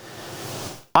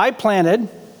 I planted,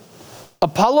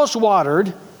 Apollos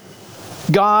watered,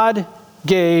 God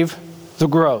gave the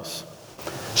growth.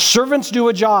 Servants do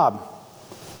a job.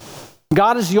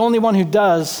 God is the only one who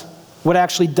does what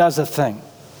actually does a thing.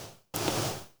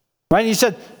 Right? He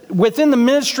said, within the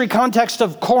ministry context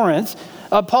of Corinth,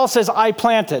 Paul says, I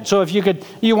planted. So if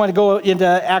you want to go into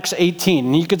Acts 18,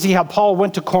 and you could see how Paul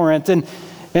went to Corinth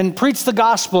and preached the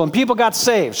gospel, and people got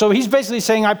saved. So he's basically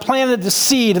saying, I planted the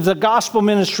seed of the gospel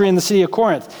ministry in the city of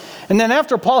Corinth. And then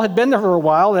after Paul had been there for a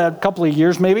while, a couple of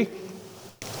years maybe,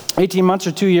 18 months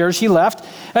or 2 years, he left.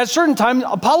 At a certain time,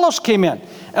 Apollos came in.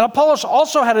 And Apollos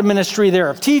also had a ministry there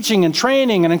of teaching and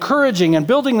training and encouraging and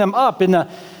building them up in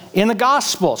the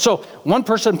gospel. So one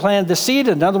person planted the seed,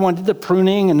 another one did the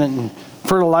pruning and then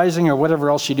fertilizing or whatever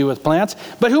else you do with plants.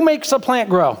 But who makes a plant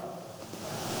grow?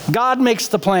 God makes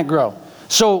the plant grow.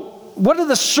 So what are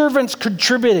the servants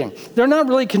contributing? They're not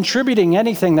really contributing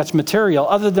anything that's material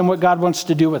other than what God wants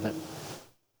to do with it.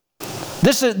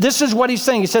 This is what he's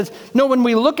saying. He says, no, when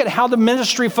we look at how the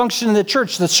ministry functions in the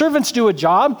church, the servants do a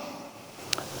job.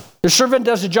 The servant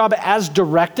does a job as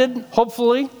directed,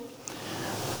 hopefully.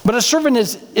 But a servant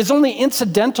is only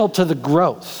incidental to the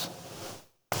growth.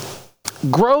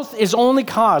 Growth is only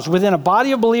caused within a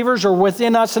body of believers or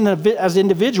within us as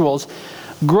individuals.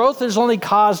 Growth is only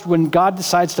caused when God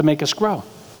decides to make us grow.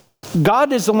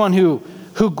 God is the one who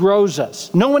grows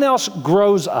us. No one else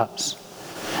grows us.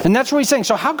 And that's what he's saying.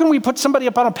 So how can we put somebody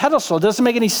up on a pedestal? It doesn't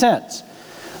make any sense.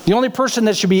 The only person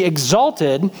that should be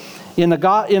exalted in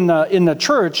the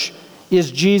church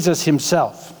is Jesus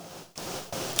himself.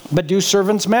 But do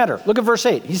servants matter? Look at verse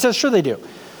 8. He says, sure they do.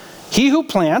 He who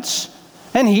plants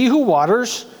and he who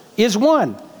waters is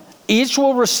one. Each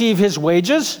will receive his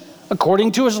wages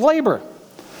according to his labor.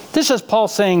 This is Paul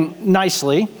saying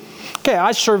nicely, okay,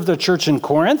 I serve the church in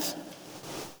Corinth,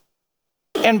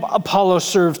 and Apollos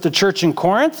served the church in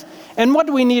Corinth. And what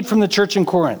do we need from the church in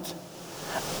Corinth?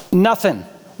 Nothing.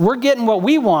 We're getting what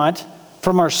we want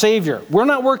from our Savior. We're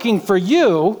not working for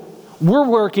you. We're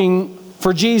working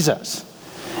for Jesus.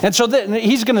 And so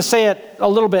he's going to say it a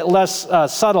little bit less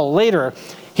subtle later.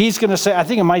 He's going to say, I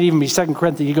think it might even be 2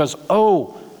 Corinthians. He goes,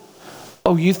 oh,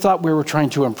 you thought we were trying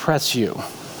to impress you.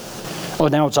 Oh,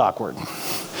 now it's awkward.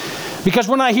 Because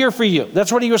we're not here for you.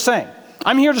 That's what he was saying.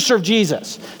 I'm here to serve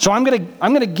Jesus. So I'm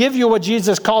going to give you what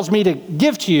Jesus calls me to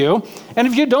give to you. And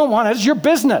if you don't want it, it's your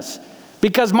business.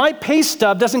 Because my pay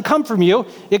stub doesn't come from you.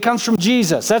 It comes from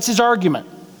Jesus. That's his argument.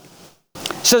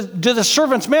 So do the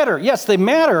servants matter? Yes, they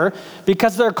matter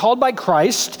because they're called by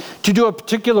Christ to do a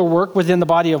particular work within the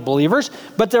body of believers.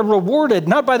 But they're rewarded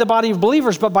not by the body of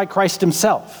believers, but by Christ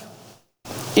himself.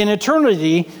 In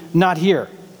eternity, not here.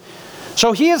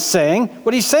 So he is saying,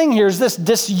 what he's saying here is this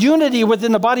disunity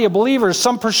within the body of believers,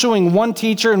 some pursuing one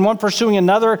teacher and one pursuing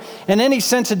another, and any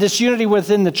sense of disunity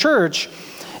within the church,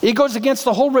 it goes against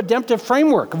the whole redemptive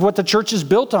framework of what the church is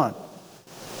built on.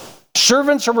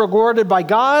 Servants are rewarded by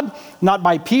God, not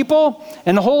by people,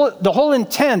 and the whole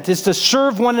intent is to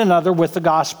serve one another with the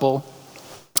gospel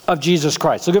of Jesus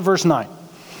Christ. Look at verse 9.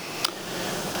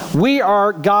 We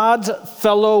are God's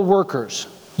fellow workers.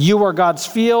 You are God's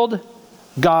field,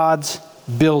 God's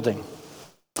building.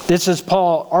 This is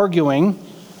Paul arguing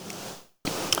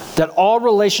that all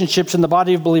relationships in the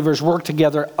body of believers work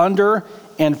together under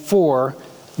and for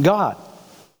God.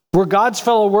 We're God's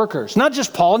fellow workers. Not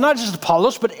just Paul, not just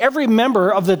Apollos, but every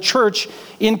member of the church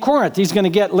in Corinth. He's going to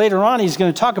get later on, he's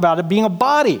going to talk about it being a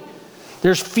body.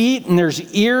 There's feet and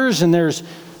there's ears and there's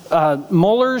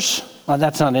molars. Well,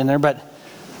 that's not in there, but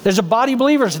there's a body of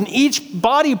believers, and each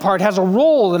body part has a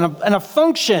role and a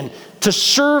function to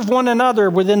serve one another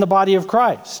within the body of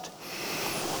Christ.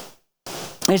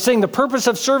 And he's saying the purpose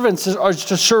of servants is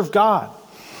to serve God,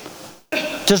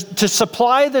 to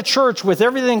supply the church with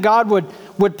everything God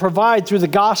would provide through the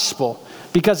gospel,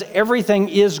 because everything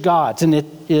is God's and it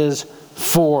is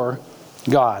for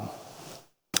God.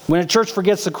 When a church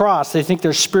forgets the cross, they think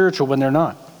they're spiritual when they're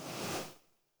not.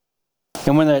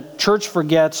 And when the church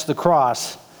forgets the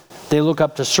cross, they look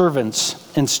up to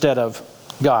servants instead of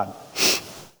God.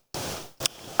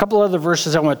 A couple other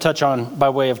verses I want to touch on by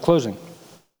way of closing.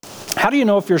 How do you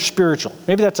know if you're spiritual?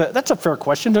 Maybe that's a fair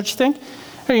question, don't you think?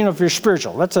 How do you know if you're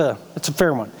spiritual? That's a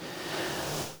fair one.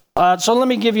 So let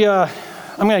me give you I'm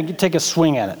going to take a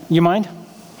swing at it. You mind?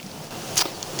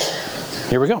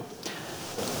 Here we go.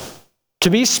 To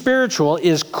be spiritual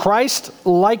is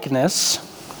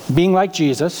Christ-likeness, being like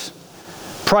Jesus,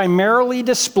 primarily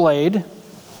displayed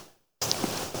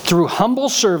through humble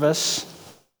service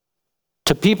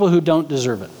to people who don't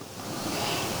deserve it.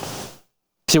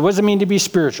 See, what does it mean to be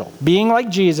spiritual? Being like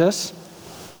Jesus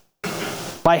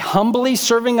by humbly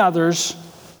serving others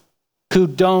who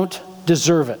don't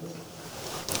deserve it.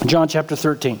 John chapter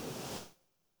 13.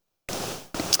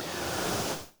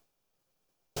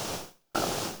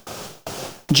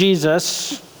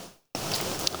 Jesus,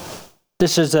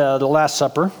 this is the Last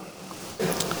Supper,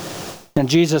 and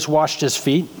Jesus washed his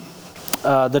feet,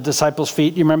 the disciples'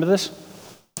 feet. You remember this?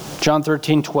 John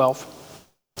 13:12.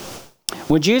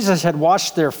 When Jesus had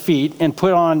washed their feet and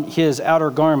put on his outer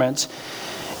garments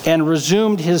and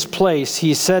resumed his place,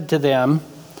 he said to them,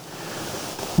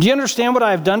 "Do you understand what I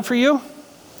have done for you?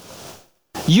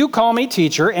 You call me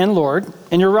teacher and Lord,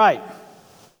 and you're right,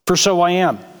 for so I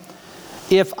am.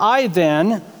 If I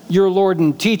then, your Lord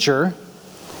and teacher,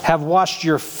 have washed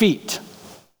your feet,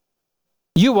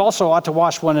 you also ought to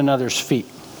wash one another's feet."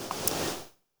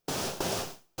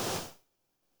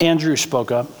 Andrew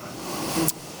spoke up,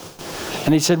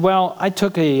 and he said, "Well, I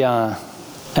took an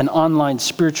online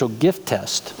spiritual gift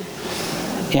test,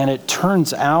 and it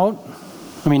turns out,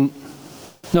 no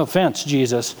offense,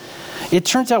 Jesus, it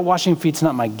turns out washing feet's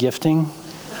not my gifting,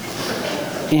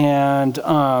 and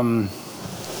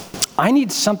I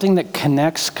need something that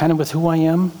connects kind of with who I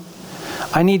am.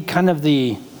 I need kind of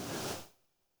the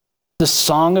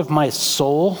song of my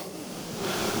soul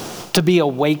to be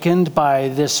awakened by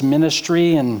this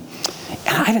ministry, and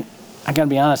I gotta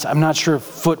be honest, I'm not sure if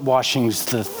foot washing's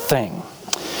the thing."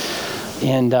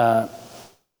 And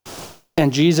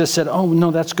Jesus said, "Oh,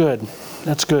 no, that's good.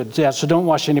 That's good. Yeah, so don't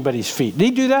wash anybody's feet." Did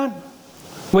he do that?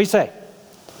 What do you say?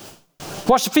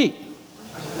 Wash the feet.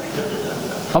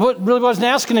 I really wasn't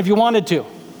asking if you wanted to.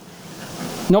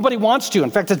 Nobody wants to.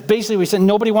 In fact, that's basically what he said.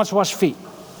 Nobody wants to wash feet.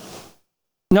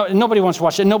 No, nobody wants to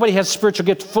wash it. Nobody has spiritual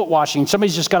gift of foot washing.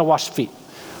 Somebody's just got to wash the feet.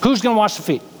 Who's going to wash the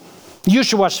feet? You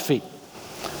should wash the feet.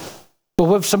 But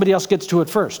what if somebody else gets to it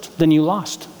first? Then you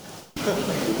lost.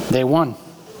 They won.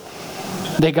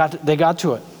 They got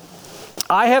to it.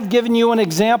 "I have given you an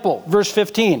example," verse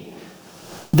 15,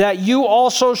 "that you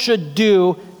also should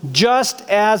do just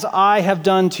as I have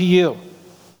done to you."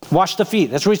 Wash the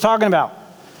feet. That's what he's talking about.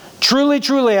 "Truly,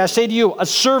 truly, I say to you, a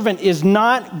servant is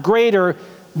not greater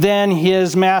than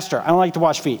his master." I don't like to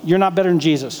wash feet. You're not better than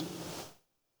Jesus.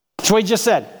 That's what he just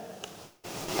said.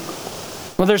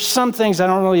 Well, there's some things I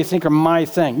don't really think are my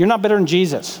thing. You're not better than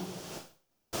Jesus.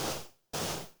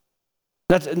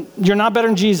 You're not better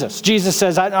than Jesus. Jesus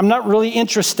says, I'm not really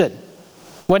interested.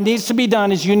 What needs to be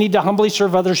done is you need to humbly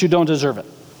serve others who don't deserve it.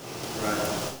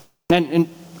 Right. And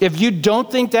if you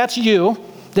don't think that's you,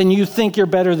 then you think you're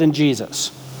better than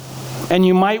Jesus. And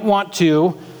you might want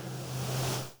to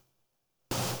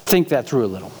think that through a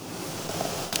little.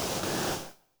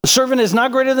 "A servant is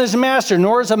not greater than his master,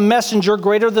 nor is a messenger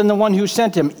greater than the one who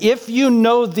sent him. If you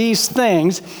know these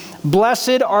things,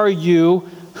 blessed are you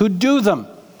who do them."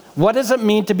 What does it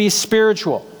mean to be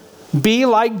spiritual? Be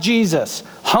like Jesus.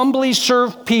 Humbly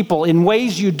serve people in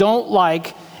ways you don't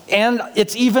like, and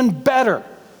it's even better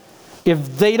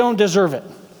if they don't deserve it.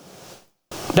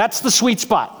 That's the sweet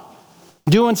spot.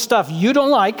 Doing stuff you don't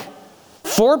like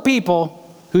for people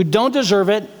who don't deserve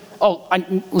it.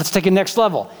 Let's take it next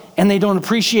level. And they don't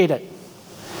appreciate it.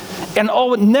 And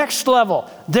next level,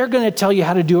 they're going to tell you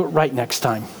how to do it right next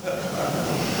time.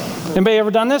 Anybody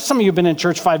ever done this? Some of you have been in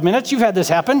church 5 minutes. You've had this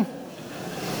happen.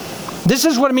 This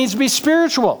is what it means to be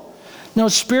spiritual. No,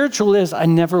 spiritual is I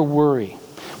never worry.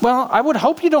 Well, I would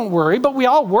hope you don't worry, but we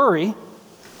all worry.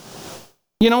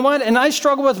 You know what? And I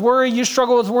struggle with worry. You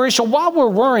struggle with worry. So while we're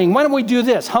worrying, why don't we do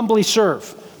this? Humbly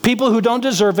serve people who don't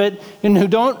deserve it and who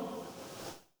don't.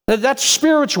 That's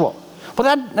spiritual.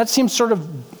 Well, that seems sort of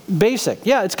basic.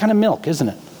 Yeah, it's kind of milk, isn't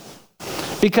it?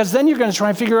 Because then you're going to try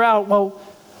and figure out, well,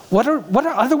 what are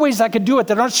other ways I could do it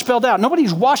that aren't spelled out?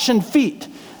 Nobody's washing feet.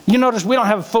 You notice we don't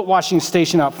have a foot washing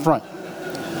station out front.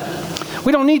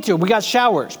 We don't need to. We got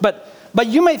showers. But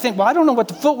you may think, well, I don't know what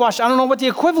the foot wash, I don't know what the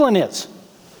equivalent is.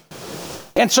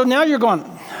 And so now you're going,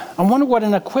 I wonder what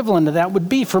an equivalent of that would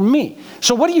be for me.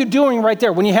 So what are you doing right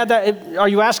there? When you had that, are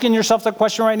you asking yourself that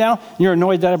question right now? You're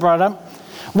annoyed that I brought it up?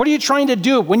 What are you trying to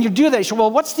do? When you do that, you say, well,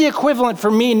 what's the equivalent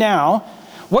for me now?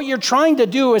 What you're trying to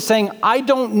do is saying, I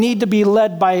don't need to be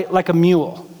led by like a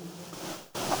mule.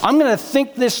 I'm going to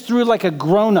think this through like a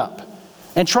grown-up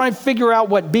and try and figure out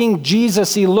what being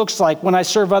Jesus-y looks like when I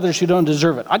serve others who don't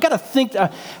deserve it. I got to think,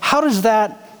 how does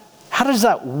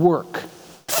that work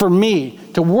for me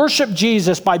to worship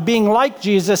Jesus by being like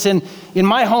Jesus in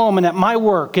my home and at my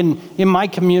work and in my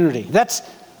community? That's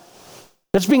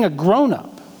being a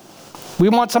grown-up. We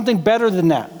want something better than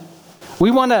that. We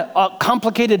want a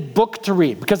complicated book to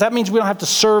read because that means we don't have to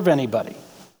serve anybody.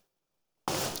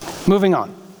 Moving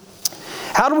on.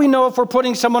 How do we know if we're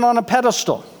putting someone on a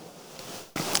pedestal?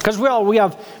 Because we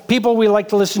have people we like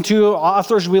to listen to,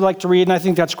 authors we like to read, and I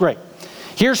think that's great.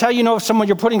 Here's how you know if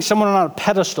you're putting someone on a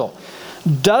pedestal.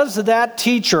 Does that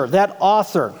teacher, that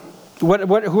author,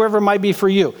 whoever it might be for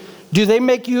you, do they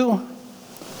make you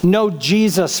know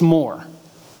Jesus more?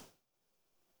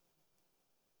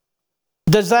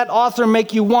 Does that author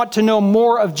make you want to know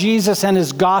more of Jesus and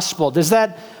his gospel? Does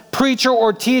that preacher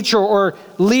or teacher or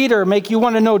leader make you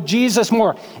want to know Jesus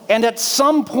more? And at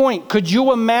some point, could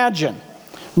you imagine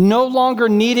no longer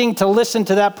needing to listen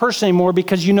to that person anymore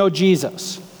because you know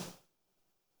Jesus?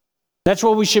 That's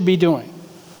what we should be doing.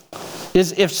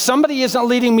 Is if somebody isn't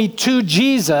leading me to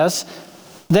Jesus,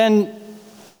 then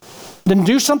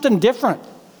do something different.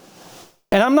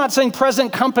 And I'm not saying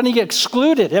present company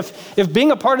excluded. If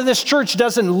being a part of this church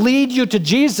doesn't lead you to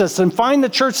Jesus, then find the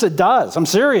church that does. I'm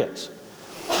serious.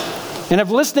 And if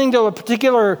listening to a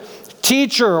particular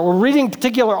teacher or reading a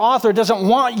particular author doesn't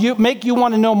make you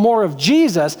want to know more of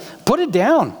Jesus, put it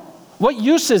down. What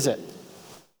use is it?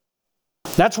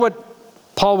 That's what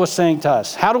Paul was saying to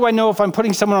us. How do I know if I'm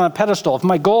putting someone on a pedestal? If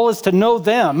my goal is to know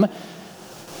them,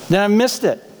 then I missed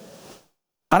it.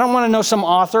 I don't want to know some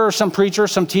author or some preacher or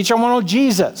some teacher. I want to know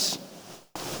Jesus.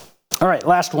 All right,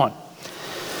 last one.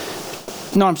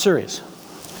 No, I'm serious.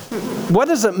 What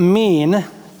does it mean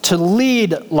to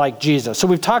lead like Jesus? So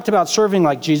we've talked about serving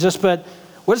like Jesus, but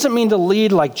what does it mean to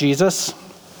lead like Jesus?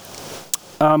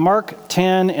 Mark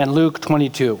 10 and Luke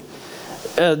 22.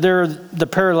 They're the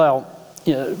parallel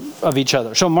of each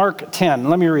other. So Mark 10,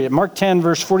 let me read it. Mark 10,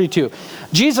 verse 42.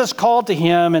 Jesus called to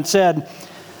him and said,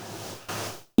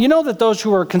 "You know that those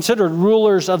who are considered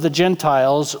rulers of the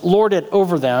Gentiles lord it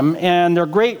over them, and their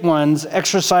great ones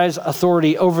exercise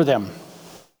authority over them.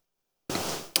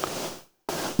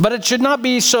 But it should not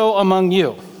be so among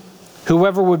you.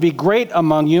 Whoever would be great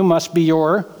among you must be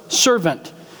your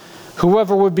servant.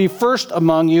 Whoever would be first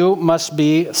among you must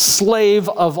be slave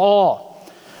of all.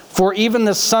 For even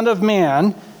the Son of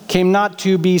Man came not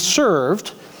to be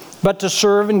served, but to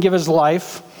serve and give his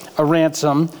life a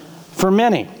ransom for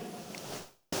many."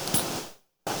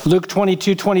 Luke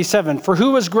 22:27. "For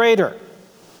who is greater?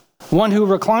 One who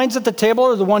reclines at the table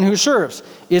or the one who serves?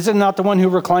 Is it not the one who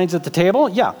reclines at the table?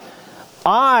 Yeah.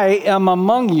 I am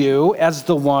among you as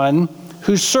the one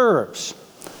who serves."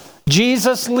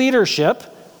 Jesus' leadership,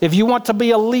 if you want to be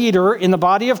a leader in the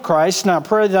body of Christ, now I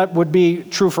pray that would be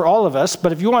true for all of us,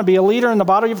 but if you want to be a leader in the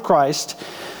body of Christ,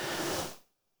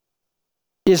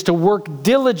 is to work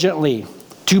diligently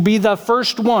to be the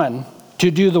first one to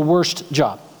do the worst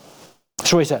job.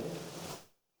 That's what he said.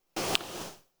 A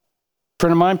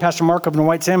friend of mine, Pastor Mark up in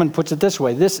White Salmon, puts it this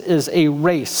way: this is a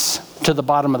race to the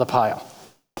bottom of the pile.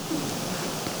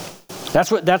 That's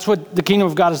what the kingdom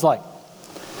of God is like.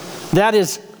 That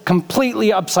is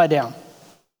completely upside down.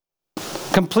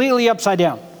 Completely upside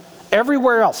down.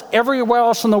 Everywhere else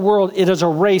in the world, it is a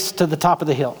race to the top of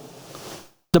the hill.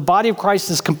 The body of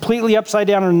Christ is completely upside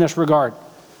down in this regard.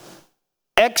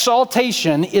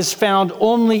 Exaltation is found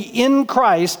only in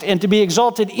Christ, and to be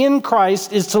exalted in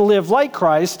Christ is to live like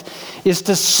Christ, is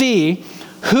to see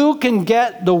who can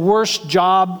get the worst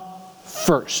job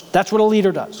first. That's what a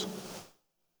leader does.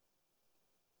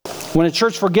 When a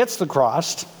church forgets the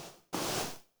cross,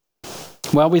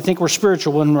 well, we think we're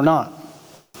spiritual when we're not.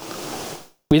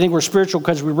 We think we're spiritual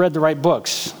because we read the right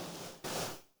books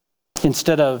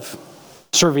instead of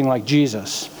serving like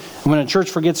Jesus. And when a church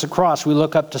forgets the cross, we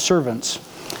look up to servants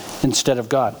instead of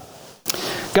God.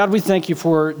 God, we thank you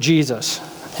for Jesus.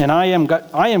 And I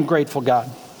am grateful, God,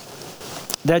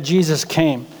 that Jesus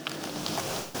came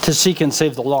to seek and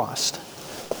save the lost.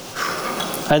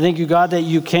 I thank you, God, that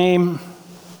you came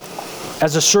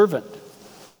as a servant.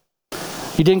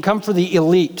 You didn't come for the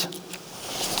elite.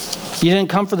 You didn't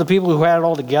come for the people who had it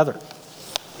all together.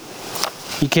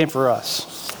 You came for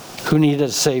us who needed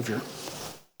a Savior.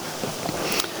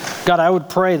 God, I would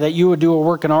pray that you would do a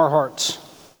work in our hearts,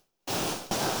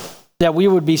 that we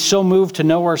would be so moved to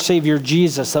know our Savior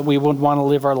Jesus that we would want to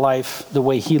live our life the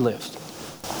way he lived.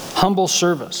 Humble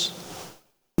service,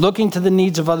 looking to the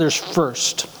needs of others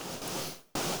first,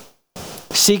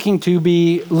 seeking to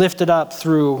be lifted up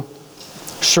through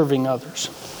serving others.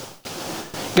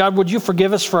 God, would you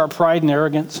forgive us for our pride and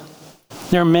arrogance?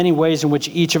 There are many ways in which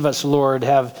each of us, Lord,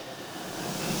 have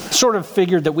sort of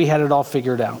figured that we had it all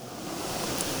figured out.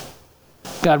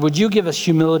 God, would you give us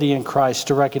humility in Christ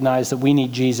to recognize that we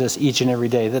need Jesus each and every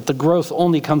day, that the growth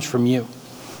only comes from you.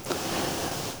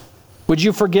 Would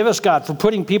you forgive us, God, for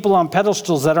putting people on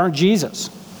pedestals that aren't Jesus?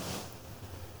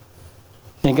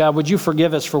 And God, would you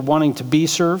forgive us for wanting to be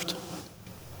served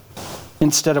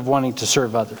instead of wanting to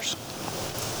serve others?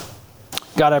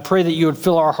 God, I pray that you would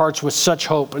fill our hearts with such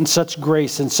hope and such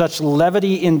grace and such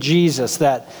levity in Jesus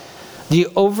that the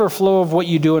overflow of what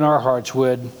you do in our hearts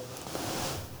would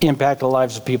impact the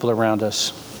lives of people around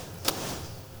us.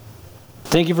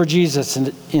 Thank you for Jesus,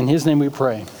 and in his name we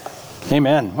pray.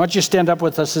 Amen. Why don't you stand up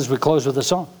with us as we close with a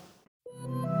song?